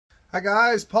Hi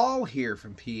guys, Paul here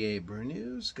from PA Brew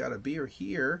News. Got a beer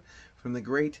here from the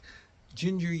great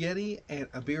Ginger Yeti and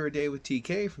a beer a day with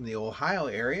TK from the Ohio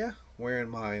area. Wearing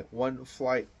my One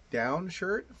Flight Down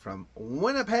shirt from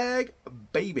Winnipeg,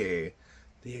 baby.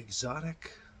 The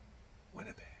exotic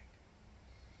Winnipeg.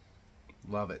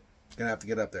 Love it. Gonna have to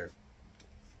get up there.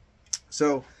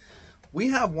 So we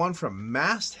have one from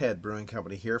Masthead Brewing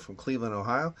Company here from Cleveland,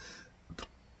 Ohio.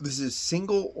 This is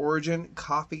Single Origin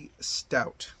Coffee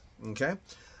Stout. Okay,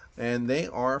 and they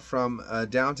are from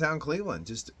downtown Cleveland,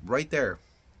 just right there,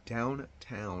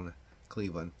 downtown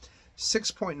Cleveland.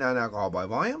 6.9 alcohol by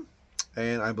volume,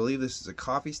 and I believe this is a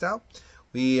coffee stout.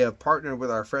 We have partnered with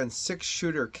our friend Six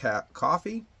Shooter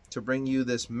Coffee to bring you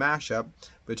this mashup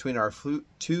between our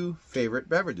two favorite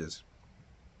beverages.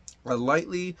 A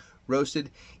lightly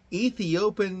roasted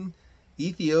Ethiopian,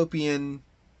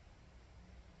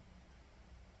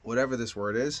 whatever this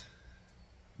word is,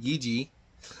 Yiji.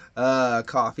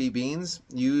 Coffee beans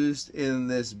used in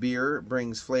this beer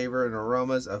brings flavor and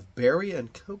aromas of berry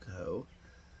and cacao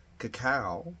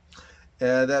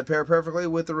that pair perfectly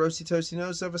with the roasty toasty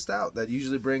notes of a stout that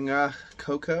usually bring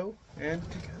cocoa and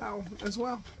cacao as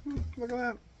well. Look at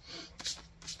that.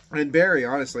 And berry,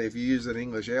 honestly, if you use an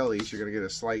English ale yeast, you're going to get a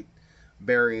slight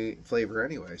berry flavor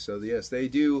anyway. So yes, they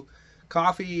do,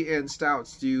 coffee and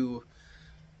stouts do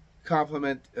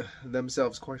complement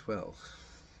themselves quite well.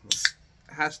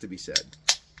 Has to be said.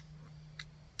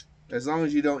 As long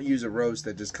as you don't use a roast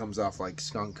that just comes off like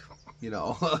skunk, you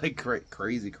know, like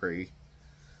crazy.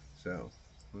 So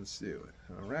let's do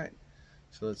it. All right.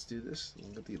 So let's do this.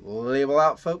 We'll get the label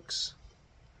out, folks.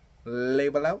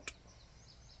 Label out.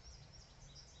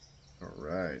 All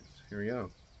right. Here we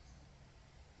go.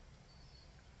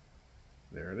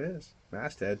 There it is.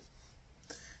 Masthead.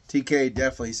 TK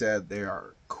definitely said they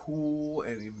are cool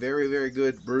and very, very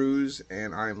good brews,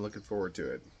 and I'm looking forward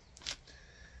to it.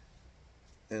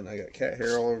 And I got cat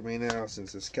hair all over me now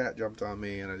since this cat jumped on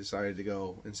me, and I decided to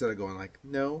go, instead of going like,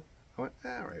 no, I went,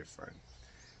 all right, fine.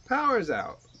 Power's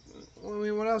out. I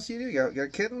mean, what else do you do? You got a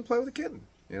kitten? Play with a kitten.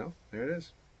 You know, there it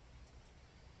is.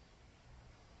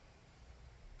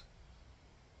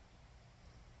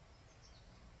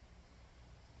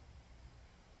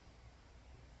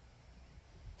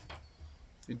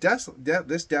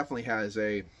 This definitely has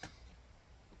a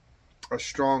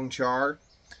strong char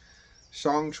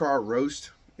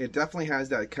roast. It definitely has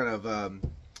that kind of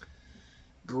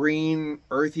green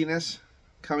earthiness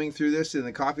coming through this in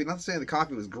the coffee. Not saying the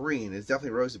coffee was green, it's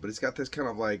definitely roasted, but it's got this kind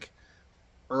of like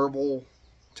herbal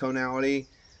tonality,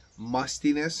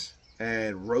 mustiness,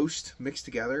 and roast mixed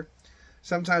together.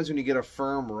 Sometimes when you get a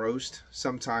firm roast,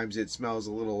 sometimes it smells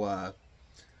a little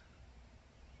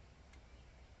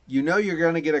you know you're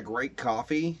going to get a great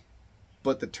coffee,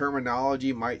 but the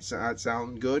terminology might not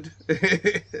sound good.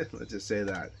 Let's just say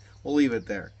that. We'll leave it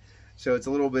there. So it's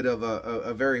a little bit of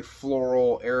a very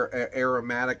floral,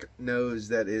 aromatic nose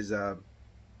that is a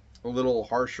little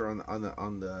harsher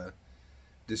on the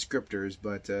descriptors.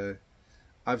 But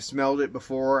I've smelled it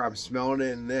before. I'm smelling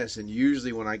it in this, and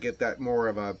usually when I get that more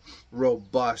of a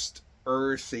robust,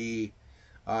 earthy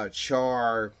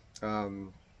char.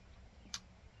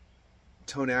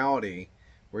 Tonality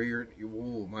where you're,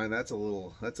 ooh, man, that's a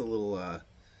little I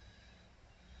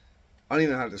don't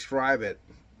even know how to describe it,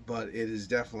 but it is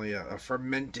definitely a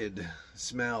fermented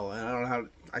smell, and I don't know how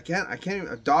I can't even,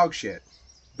 a dog shit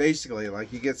basically.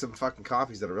 Like you get some fucking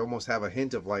coffees that almost have a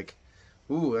hint of like,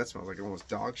 ooh, that smells like almost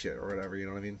dog shit or whatever, you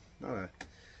know what I mean?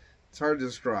 It's hard to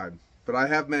describe, but I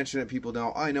have mentioned it. People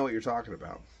know I know what you're talking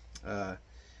about,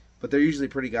 but they're usually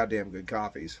pretty goddamn good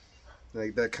coffees.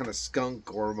 Like that kind of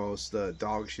skunk or almost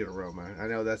dog shit aroma. I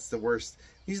know that's the worst.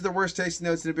 These are the worst tasting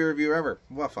notes in a beer review ever.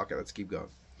 Well, fuck it. Let's keep going.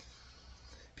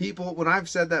 People, when I've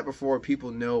said that before, people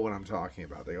know what I'm talking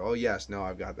about. They go, oh, yes, no,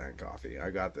 I've got that coffee. I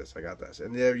got this.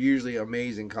 And they're usually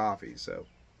amazing coffees.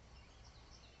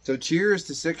 So cheers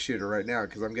to Six Shooter right now,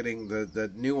 because I'm getting the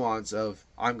nuance of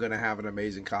I'm going to have an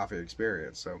amazing coffee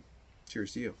experience. So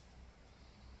cheers to you.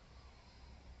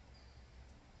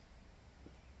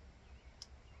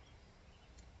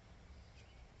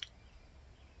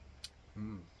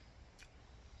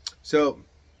 So,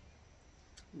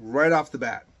 right off the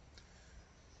bat,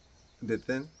 a bit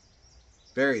thin,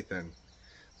 very thin.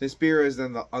 This beer is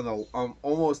on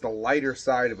almost the lighter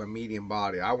side of a medium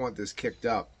body. I want this kicked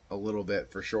up a little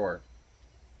bit for sure.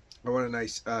 I want a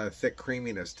nice thick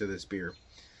creaminess to this beer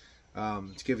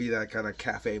to give you that kind of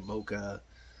cafe mocha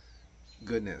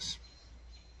goodness.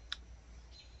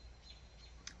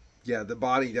 Yeah, the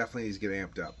body definitely needs to get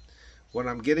amped up. What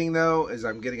I'm getting though is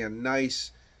I'm getting a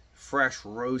nice fresh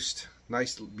roast,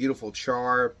 nice beautiful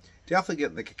char, Definitely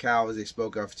getting the cacao as they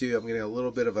spoke of too. I'm getting a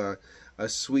little bit of a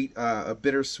sweet, a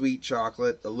bittersweet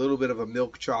chocolate, a little bit of a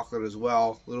milk chocolate as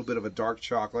well, a little bit of a dark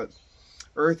chocolate.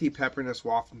 Earthy pepperiness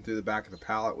wafting through the back of the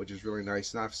palate, which is really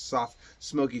nice. Nice, soft,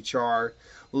 smoky char.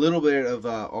 A little bit of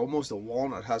almost a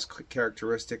walnut husk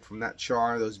characteristic from that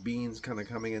char. Those beans kind of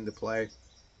coming into play.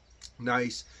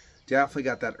 Nice. Definitely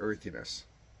got that earthiness.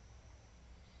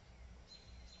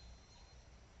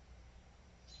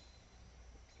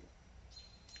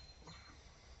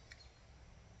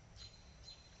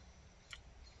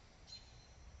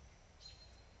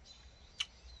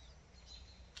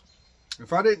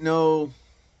 If I didn't know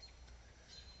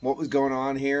what was going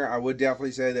on here, I would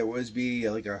definitely say there would be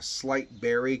like a slight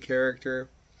berry character.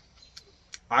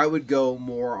 I would go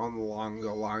more along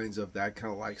the lines of that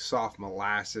kind of like soft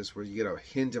molasses where you get a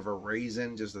hint of a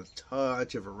raisin, just a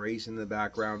touch of a raisin in the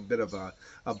background, bit of a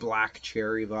black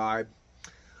cherry vibe.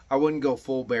 I wouldn't go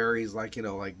full berries like, you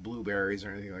know, like blueberries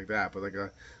or anything like that, but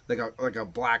like a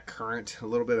black currant, a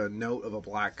little bit of note of a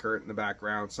black currant in the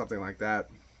background, something like that.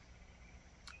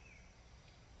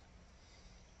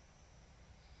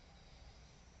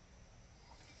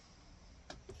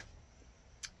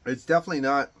 It's definitely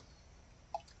not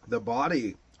the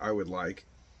body I would like,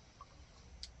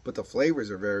 but the flavors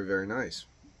are very, very nice.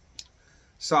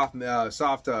 Soft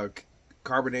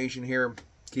carbonation here,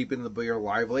 keeping the beer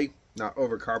lively, not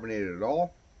over carbonated at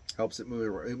all. Helps it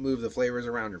move the flavors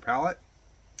around your palate.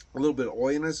 A little bit of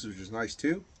oiliness, which is nice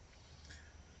too.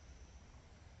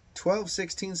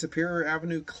 1216 Superior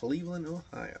Avenue, Cleveland,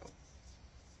 Ohio.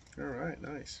 All right,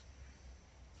 nice.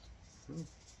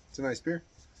 It's a nice beer.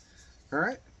 All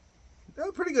right.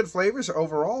 Pretty good flavors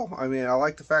overall. I mean, I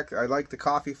like the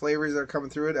coffee flavors that are coming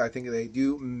through it. I think they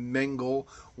do mingle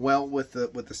well with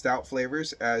the stout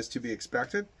flavors as to be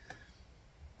expected.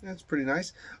 That's pretty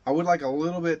nice. I would like a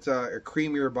little bit a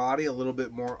creamier body, a little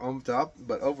bit more umped up,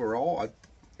 but overall,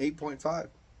 8.5.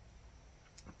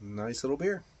 Nice little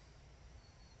beer.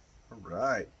 All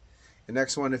right. The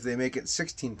next one, if they make it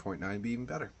 16.9, be even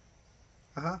better.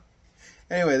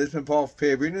 Anyway, this has been Paul for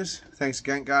PABREWNEWS. Thanks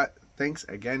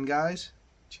again, guys.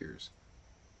 Cheers.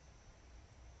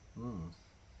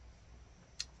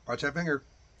 Watch that finger.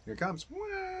 Here it comes.